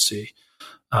currency.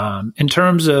 In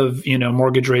terms of,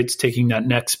 mortgage rates taking that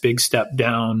next big step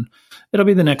down, it'll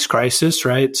be the next crisis,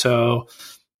 right? So,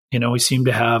 we seem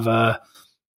to have a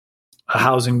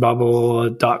housing bubble,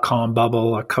 a dot-com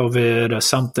bubble, a COVID, a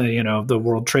something, the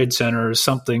World Trade Center,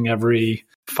 something every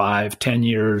 5-10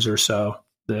 years or so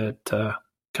that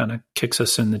kind of kicks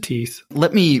us in the teeth.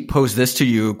 Let me pose this to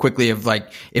you quickly of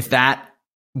if that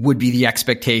would be the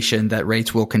expectation that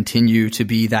rates will continue to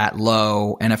be that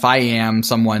low. And if I am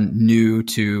someone new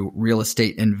to real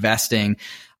estate investing,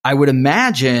 I would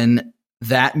imagine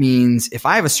that means if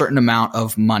I have a certain amount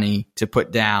of money to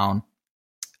put down,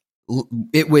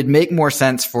 it would make more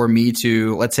sense for me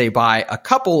to, let's say, buy a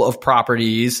couple of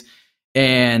properties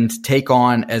and take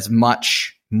on as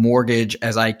much mortgage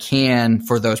as I can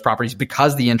for those properties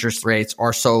because the interest rates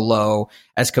are so low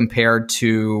as compared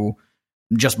to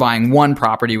just buying one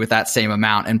property with that same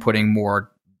amount and putting more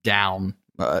down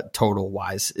total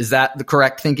wise. Is that the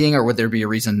correct thinking, or would there be a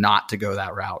reason not to go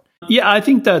that route? Yeah, I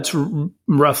think that's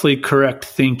roughly correct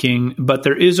thinking, but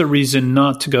there is a reason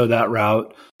not to go that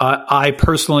route. I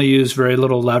personally use very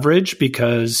little leverage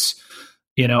because,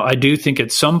 I do think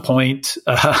at some point,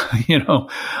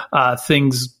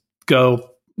 things go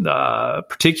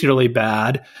particularly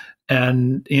bad.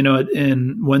 And,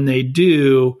 and when they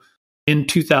do, in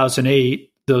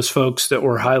 2008, those folks that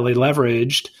were highly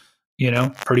leveraged,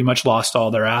 pretty much lost all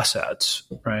their assets,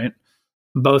 right?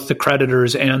 Both the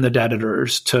creditors and the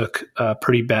debtors took a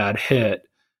pretty bad hit.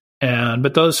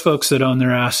 But those folks that own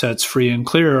their assets free and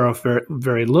clear of very,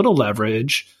 very little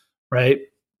leverage, right?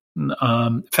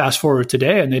 Fast forward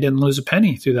today, and they didn't lose a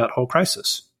penny through that whole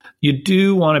crisis. You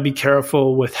do want to be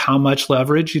careful with how much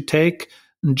leverage you take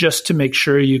just to make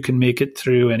sure you can make it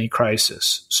through any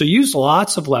crisis. So use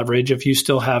lots of leverage if you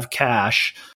still have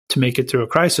cash to make it through a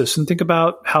crisis. And think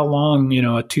about how long,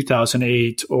 a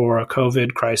 2008 or a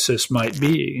COVID crisis might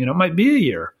be. It might be a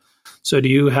year. So do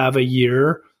you have a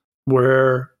year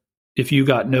where if you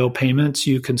got no payments,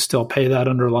 you can still pay that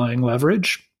underlying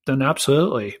leverage? Then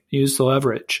absolutely use the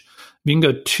leverage. If you can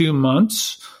go 2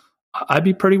 months, I'd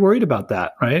be pretty worried about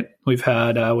that, right? We've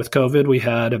had, with COVID, we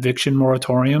had eviction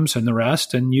moratoriums and the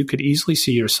rest, and you could easily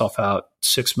see yourself out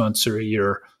 6 months or a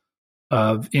year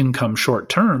of income short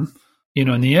term.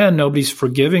 In the end, nobody's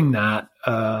forgiving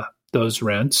those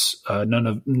rents.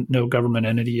 No government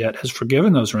entity yet has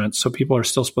forgiven those rents, so people are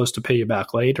still supposed to pay you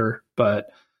back later. But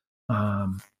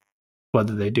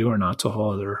whether they do or not, it's a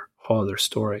whole other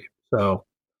story. So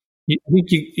I think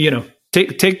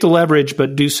take the leverage,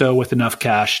 but do so with enough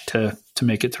cash to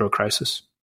make it through a crisis.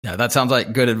 Yeah, that sounds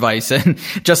like good advice. And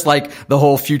just like the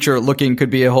whole future looking could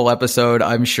be a whole episode,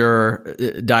 I'm sure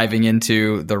diving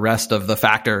into the rest of the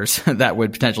factors that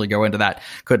would potentially go into that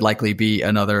could likely be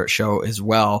another show as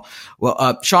well.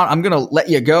 Well, Sean, I'm going to let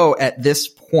you go at this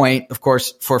point. Of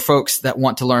course, for folks that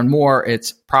want to learn more,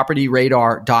 it's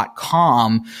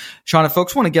propertyradar.com. Sean, if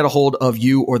folks want to get a hold of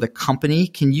you or the company,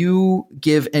 can you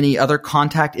give any other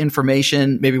contact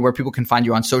information, maybe where people can find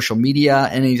you on social media,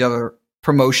 any other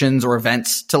promotions or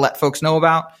events to let folks know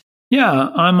about? Yeah,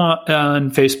 I'm on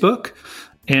Facebook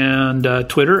and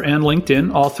Twitter and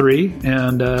LinkedIn, all three.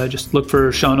 And just look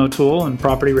for Sean O'Toole and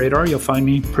Property Radar. You'll find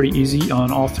me pretty easy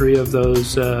on all three of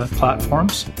those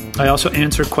platforms. I also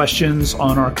answer questions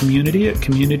on our community at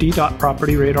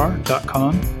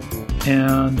community.propertyradar.com.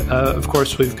 And of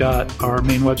course, we've got our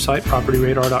main website,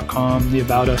 propertyradar.com, the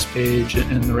About Us page,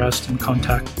 and the rest, and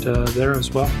contact there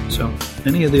as well. So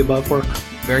any of the above work.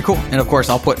 Very cool. And of course,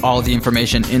 I'll put all of the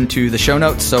information into the show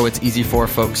notes so it's easy for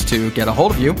folks to get a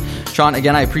hold of you. Sean,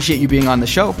 again, I appreciate you being on the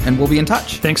show, and we'll be in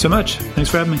touch. Thanks so much. Thanks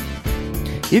for having me.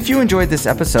 If you enjoyed this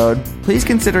episode, please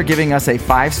consider giving us a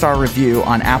 5-star review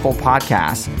on Apple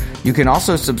Podcasts. You can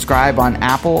also subscribe on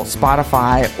Apple,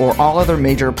 Spotify, or all other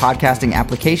major podcasting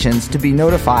applications to be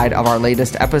notified of our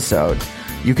latest episode.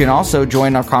 You can also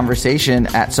join our conversation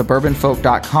at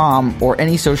suburbanfolk.com or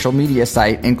any social media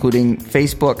site, including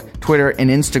Facebook, Twitter, and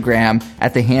Instagram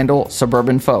at the handle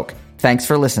Suburban Folk. Thanks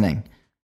for listening.